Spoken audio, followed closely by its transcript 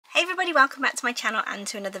Hey everybody, welcome back to my channel and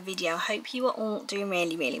to another video. I hope you are all doing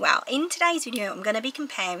really well. In today's video I'm going to be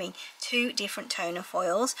comparing two different toner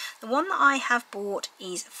foils. The one that I have bought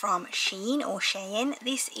is from SHEIN or SHEIN.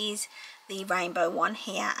 This is the rainbow one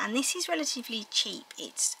here, and this is relatively cheap.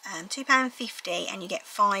 It's £2.50 and you get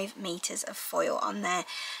 5 meters of foil on there,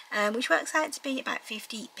 which works out to be about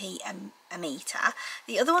 50p a metre.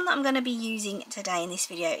 The other one that I'm going to be using today in this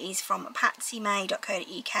video is from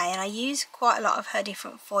patsymay.co.uk, and I use quite a lot of her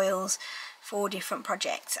different foils for different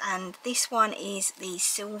projects, and this one is the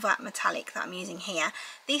silver metallic that I'm using here.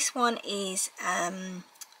 This one is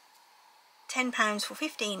 £10 for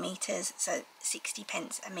 15 metres, so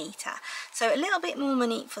 60p a metre, so a little bit more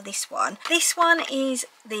money for this one. This one is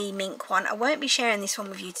the mink one. I won't be sharing this one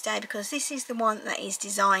with you today because this is the one that is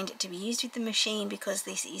designed to be used with the machine, because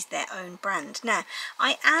this is their own brand. Now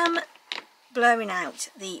I am blurring out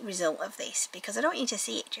the result of this because I don't want you to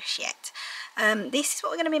see it just yet. This is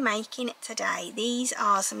what we're going to be making today. These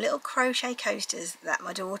are some little crochet coasters that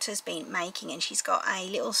my daughter's been making, and she's got a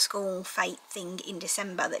little school fete thing in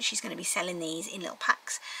December that she's going to be selling these in little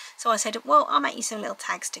packs. So I said, well, I'll make you some little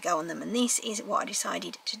tags to go on them, and this is what I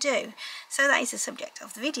decided to do. So that is the subject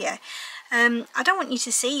of the video. I don't want you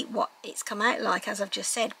to see what it's come out like, as I've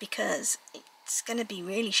just said, because it's going to be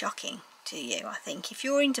really shocking to you. I think if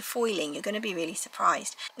you're into foiling, you're going to be really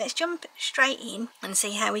surprised. Let's jump straight in and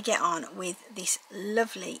see how we get on with this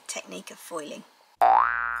lovely technique of foiling.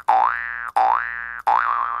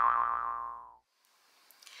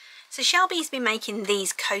 So Shelby's been making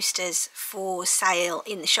these coasters for sale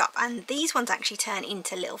in the shop, and these ones actually turn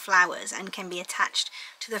into little flowers and can be attached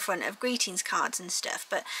to the front of greetings cards and stuff.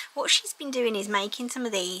 But what she's been doing is making some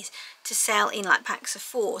of these to sell in like packs of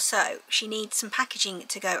 4, so she needs some packaging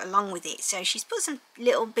to go along with it. So she's put some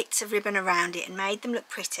little bits of ribbon around it and made them look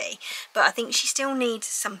pretty, but I think she still needs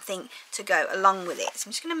something to go along with it. So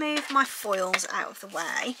I'm just going to move my foils out of the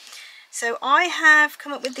way. So I have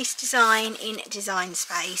come up with this design in Design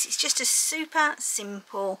Space. It's just a super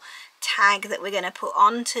simple tag that we're going to put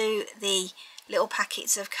onto the little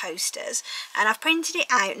packets of coasters, and I've printed it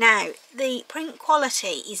out. Now the print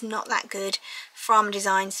quality is not that good from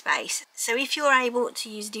Design Space, so if you're able to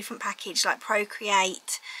use a different package like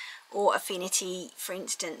Procreate or Affinity, for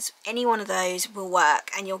instance, any one of those will work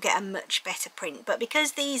and you'll get a much better print. But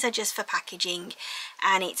because these are just for packaging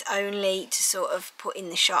and it's only to sort of put in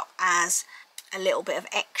the shop as a little bit of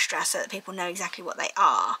extra so that people know exactly what they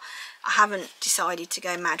are, I haven't decided to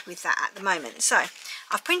go mad with that at the moment. So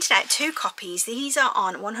I've printed out 2 copies. These are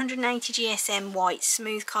on 180 GSM white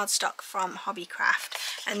smooth cardstock from Hobbycraft,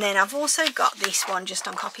 and then I've also got this one just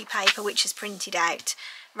on copy paper, which is printed out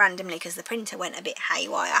randomly because the printer went a bit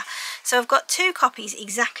haywire. So I've got 2 copies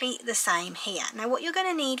exactly the same here. Now what you're going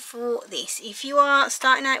to need for this, if you are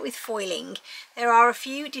starting out with foiling, there are a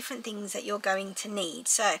few different things that you're going to need.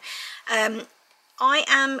 So I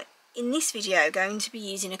am in this video going to be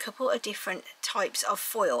using a couple of different types of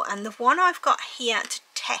foil, and the one I've got here to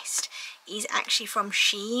test is actually from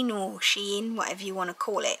SHEIN or SHEIN, whatever you want to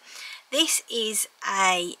call it. This is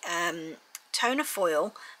a toner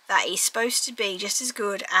foil that is supposed to be just as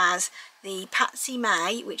good as the Patsy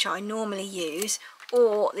May, which I normally use,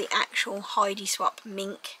 or the actual Heidi Swap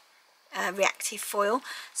Mink reactive foil.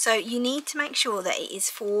 So you need to make sure that it is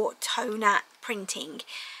for toner printing.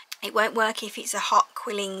 It won't work if it's a hot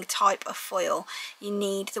quilling type of foil. You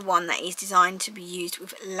need the one that is designed to be used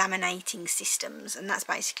with laminating systems, and that's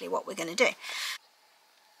basically what we're going to do.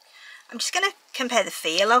 I'm just going to compare the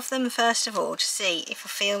feel of them first of all to see if I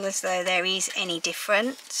feel as though there is any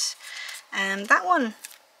difference. That one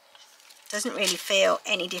doesn't really feel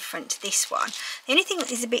any different to this one. The only thing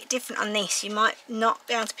that is a bit different on this, you might not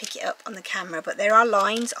be able to pick it up on the camera, but there are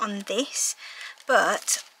lines on this,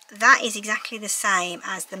 but that is exactly the same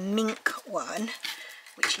as the mink one,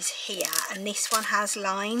 which is here, and this one has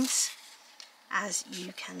lines, as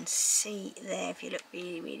you can see there if you look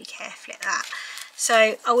really carefully at that.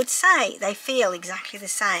 So I would say they feel exactly the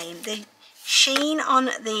same. The sheen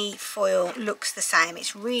on the foil looks the same.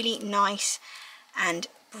 It's really nice and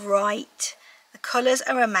bright. The colours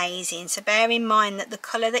are amazing, so bear in mind that the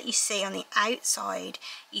colour that you see on the outside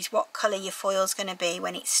is what colour your foil is going to be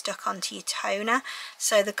when it's stuck onto your toner.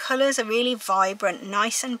 So the colours are really vibrant,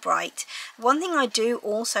 nice and bright. One thing I do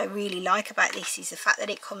also really like about this is the fact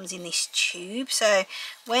that it comes in this tube. So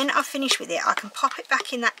when I finish with it, I can pop it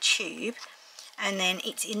back in that tube and then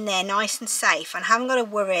it's in there nice and safe, and I haven't got to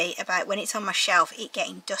worry about when it's on my shelf it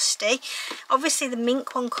getting dusty. Obviously the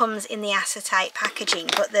Mink one comes in the acetate packaging,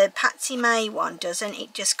 but the Patsy May one doesn't.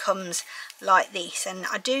 It just comes like this, and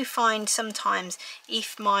I do find sometimes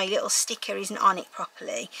if my little sticker isn't on it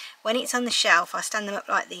properly, when it's on the shelf I stand them up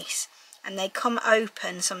like this and they come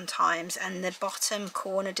open sometimes and the bottom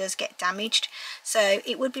corner does get damaged. So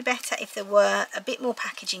it would be better if there were a bit more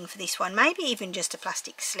packaging for this one, maybe even just a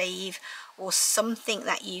plastic sleeve or something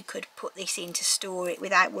that you could put this in to store it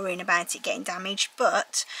without worrying about it getting damaged.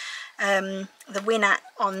 But the winner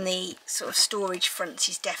on the sort of storage fronts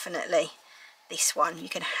is definitely this one. You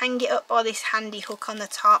can hang it up by this handy hook on the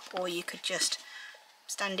top, or you could just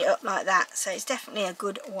stand it up like that. So it's definitely a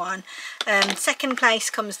good one. Second place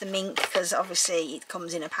comes the Mink, because obviously it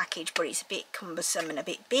comes in a package but it's a bit cumbersome and a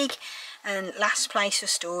bit big. And last place for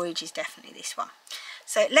storage is definitely this one.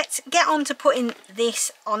 So let's get on to putting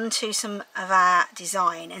this onto some of our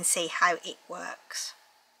design and see how it works.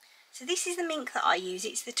 So this is the Mink that I use.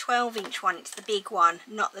 It's the 12-inch one. It's the big one,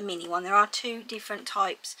 not the mini one. There are two different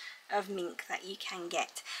types of Mink that you can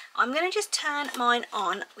get. I'm going to just turn mine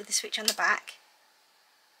on with the switch on the back,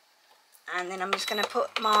 and then I'm just going to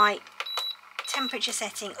put my temperature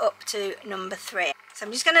setting up to number 3. So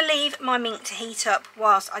I'm just going to leave my Mink to heat up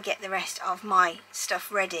whilst I get the rest of my stuff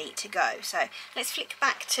ready to go. So let's flick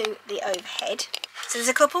back to the overhead. So there's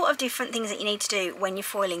a couple of different things that you need to do when you're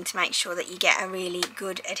foiling to make sure that you get a really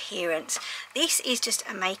good adherence. This is just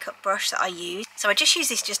a makeup brush that I use. So I just use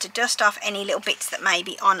this just to dust off any little bits that may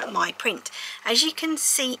be on my print. As you can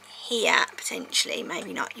see here, potentially,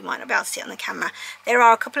 maybe not, you might not be able to see it on the camera, there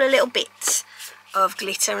are a couple of little bits of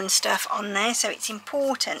glitter and stuff on there, so it's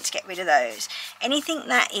important to get rid of those. Anything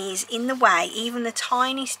that is in the way, even the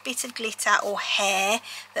tiniest bit of glitter or hair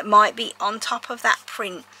that might be on top of that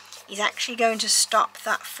print, is actually going to stop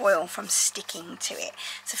that foil from sticking to it.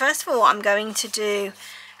 So first of all, I'm going to do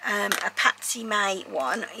a Patsy May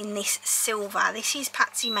one in this silver. This is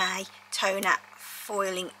Patsy May toner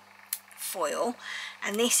foiling foil,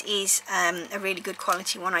 and this is a really good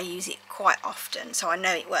quality one. I use it quite often, so I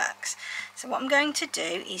know it works. So what I'm going to do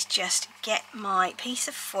is just get my piece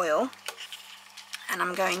of foil, and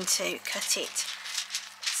I'm going to cut it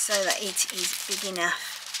so that it is big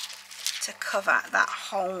enough to cover that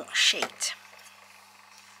whole sheet.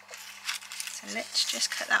 So let's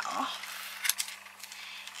just cut that off.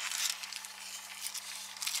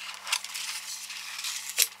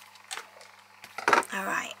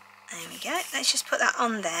 Alright, there we go. Let's just put that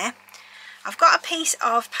on there. I've got a piece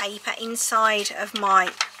of paper inside of my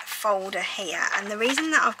folder here, and the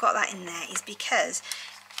reason that I've got that in there is because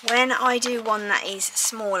when I do one that is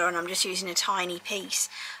smaller and I'm just using a tiny piece,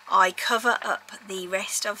 I cover up the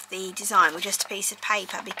rest of the design with just a piece of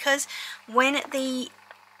paper, because when the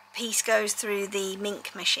piece goes through the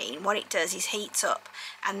Mink machine, what it does is heats up,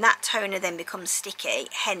 and that toner then becomes sticky,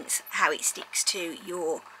 hence how it sticks to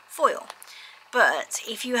your foil. But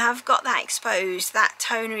if you have got that exposed, that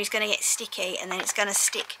toner is going to get sticky, and then it's going to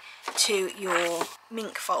stick to your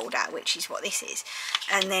Mink folder, which is what this is,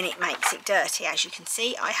 and then it makes it dirty. As you can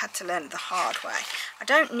see, I had to learn it the hard way. I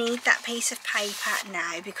don't need that piece of paper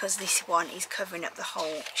now because this one is covering up the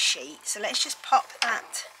whole sheet. So let's just pop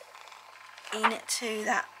that into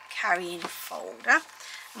that carrying folder,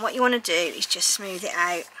 and what you want to do is just smooth it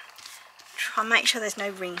out. Try and make sure there's no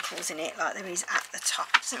wrinkles in it like there is at the top.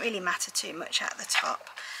 It doesn't really matter too much at the top.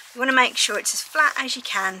 You want to make sure it's as flat as you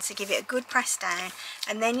can, so give it a good press down,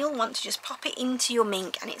 and then you'll want to just pop it into your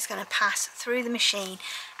Mink, and it's going to pass through the machine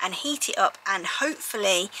and heat it up, and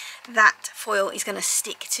hopefully that foil is going to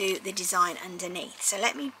stick to the design underneath. So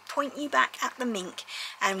let me point you back at the Mink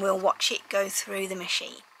and we'll watch it go through the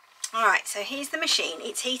machine. Alright, so here's the machine.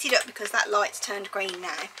 It's heated up because that light's turned green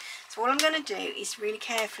now. So what I'm going to do is really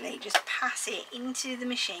carefully just pass it into the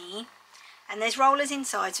machine, and there's rollers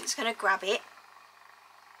inside, so it's going to grab it,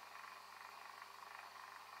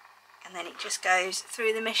 and then it just goes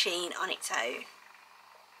through the machine on its own.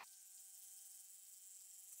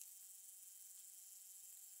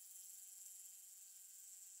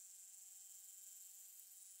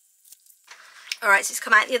 Alright, so it's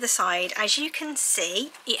come out the other side. As you can see,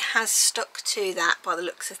 it has stuck to that by the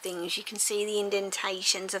looks of things. You can see the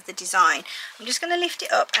indentations of the design. I'm just going to lift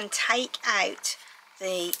it up and take out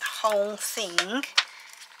the whole thing.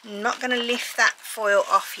 I'm not going to lift that foil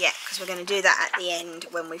off yet because we're going to do that at the end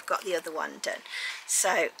when we've got the other one done.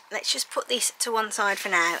 So let's just put this to one side for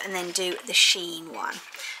now and then do the SHEIN one.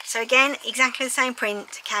 So again, exactly the same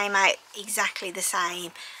print, came out exactly the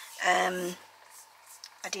same.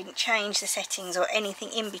 I didn't change the settings or anything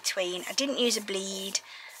in between. I didn't use a bleed.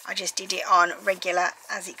 I just did it on regular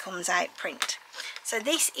as it comes out print. So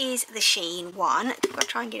this is the SHEIN one. I've got to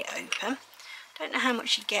try and get it open. Don't know how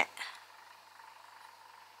much you get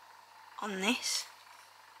on this.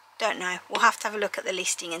 Don't know. We'll have to have a look at the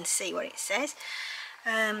listing and see what it says.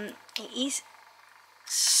 It is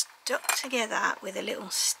stuck together with a little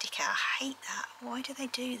sticker. I hate that. Why do they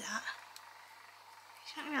do that?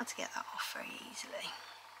 You're not going to be able to get that off very easily.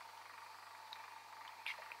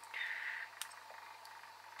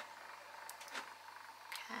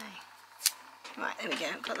 Okay. Right, there we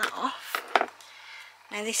go. Got that off.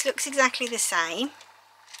 Now this looks exactly the same.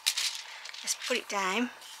 Just put it down.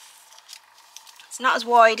 It's not as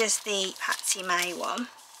wide as the Patsy May one.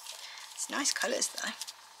 It's nice colours though.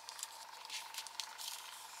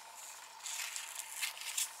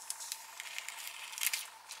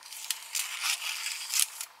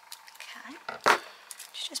 Okay.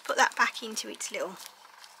 Just put that back into its little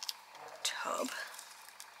tub.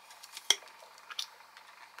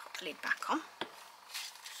 Put the lid back on.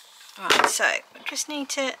 Right, so I just need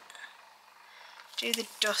to do the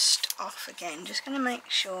dust off again. Just going to make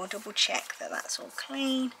sure, double check that that's all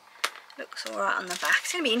clean. Looks alright on the back.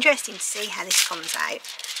 It's going to be interesting to see how this comes out.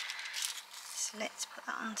 So let's put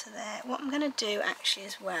that onto there. What I'm going to do actually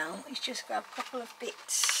as well is just grab a couple of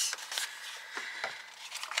bits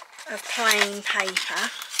of plain paper.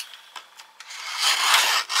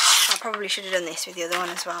 I probably should have done this with the other one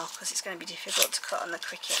as well because it's going to be difficult to cut on the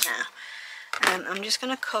Cricut now. I'm just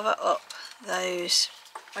going to cover up those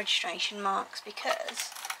registration marks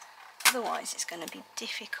because otherwise it's going to be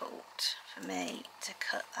difficult for me to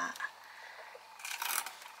cut that.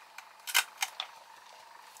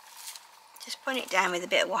 Just put it down with a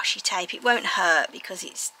bit of washi tape. It won't hurt because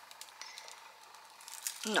it's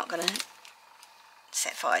not going to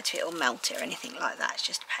set fire to it or melt it or anything like that. It's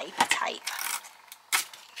just paper tape.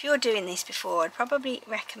 If you're doing this before, I'd probably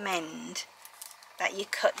recommend that you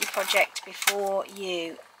cut your project before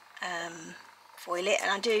you foil it,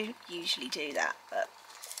 and I do usually do that, but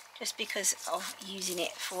just because of using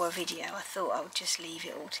it for a video I thought I would just leave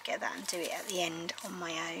it all together and do it at the end on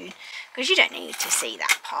my own because you don't need to see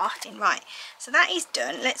that part in. Right, so that is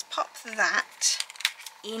done. Let's pop that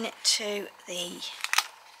into the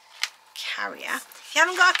carrier. If you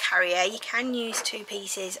haven't got a carrier, you can use 2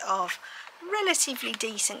 pieces of relatively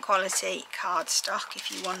decent quality cardstock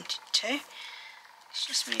if you wanted to. Let's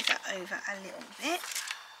just move that over a little bit.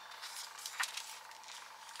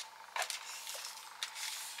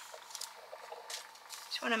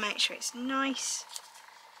 Just want to make sure it's nice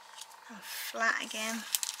and flat again.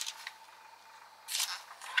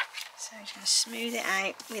 So we're just going to smooth it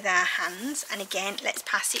out with our hands, and again let's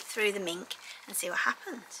pass it through the ink and see what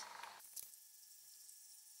happens.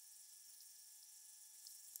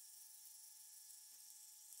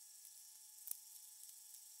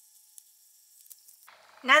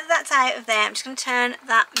 Now that that's out of there, I'm just going to turn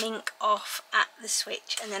that mink off at the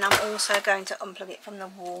switch, and then I'm also going to unplug it from the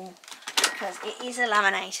wall because it is a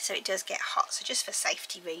laminator, so it does get hot, so just for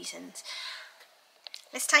safety reasons.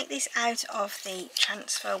 Let's take this out of the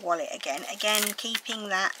transfer wallet again keeping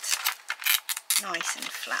that nice and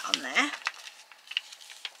flat on there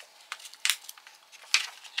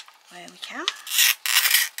where we can.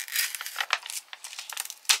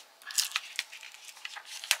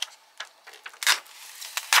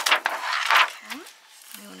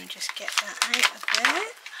 We want to just get that out of there.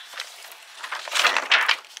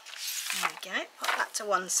 There we go, pop that to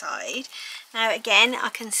one side. Now again I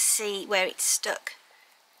can see where it's stuck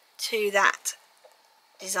to that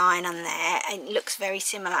design on there, and it looks very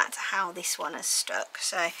similar to how this one is stuck.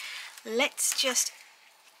 So let's just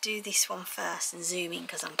do this one first and zoom in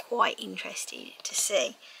because I'm quite interested to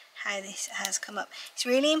see how this has come up. It's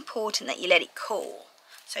really important that you let it cool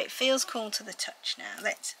so it feels cool to the touch. Now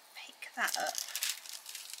let's pick that up.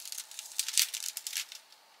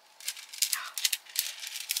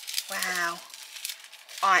 Wow,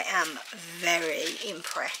 I am very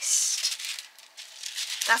impressed.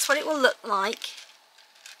 That's what it will look like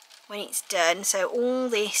when it's done. So all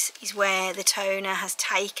this is where the toner has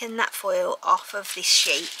taken that foil off of this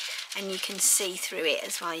sheet, and you can see through it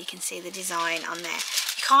as well. You can see the design on there.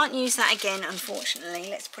 You can't use that again, unfortunately.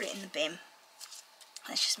 Let's put it in the bin.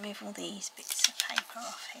 Let's just move all these bits of paper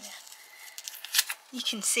off here. You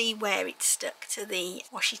can see where it's stuck to the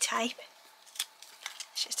washi tape.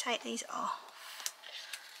 Let's just take these off.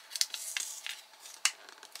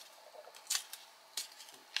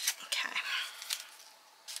 Okay,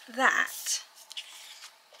 that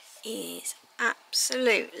is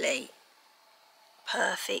absolutely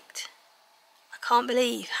perfect. I can't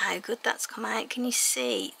believe how good that's come out. Can you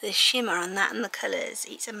see the shimmer on that and the colours?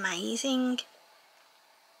 It's amazing.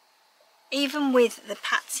 Even with the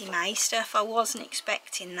Patsy May stuff, I wasn't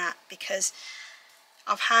expecting that, because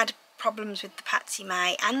I've had problems with the Patsy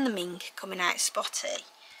May and the mink coming out spotty,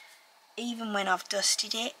 even when I've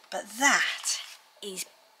dusted it. But that is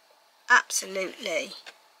absolutely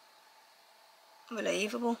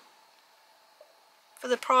unbelievable. For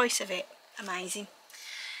the price of it, amazing.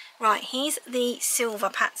 Right, here's the silver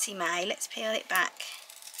Patsy May. Let's peel it back.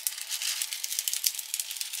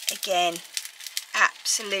 Again,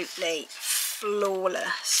 absolutely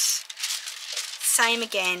flawless. Same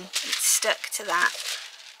again, it's stuck to that.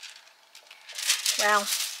 Well,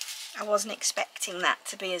 I wasn't expecting that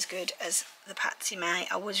to be as good as the Patsy May.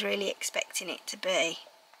 I was really expecting it to be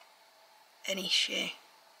an issue.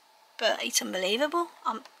 But it's unbelievable.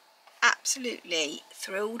 I'm absolutely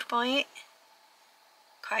thrilled by it.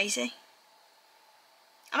 Crazy.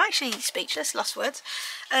 I'm actually speechless, lost words.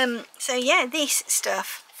 So yeah, this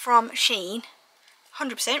stuff from SHEIN,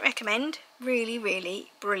 100% recommend. Really, really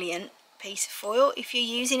brilliant piece of foil. If you're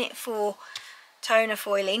using it for toner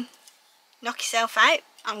foiling, knock yourself out.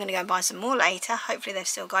 I'm going to go and buy some more later. Hopefully they've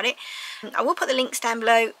still got it. I will put the links down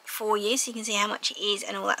below for you so you can see how much it is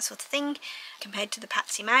and all that sort of thing compared to the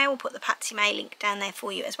Patsy May. I'll put the Patsy May link down there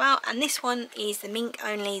for you as well. And this one is the mink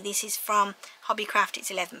only. This is from Hobbycraft.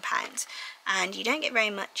 It's £11 and you don't get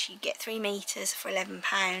very much. You get 3 meters for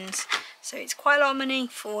 £11, so it's quite a lot of money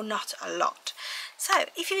for not a lot. So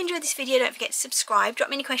if you enjoyed this video, don't forget to subscribe, drop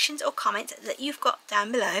me any questions or comments that you've got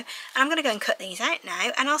down below, and I'm going to go and cut these out now,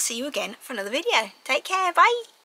 and I'll see you again for another video. Take care, bye.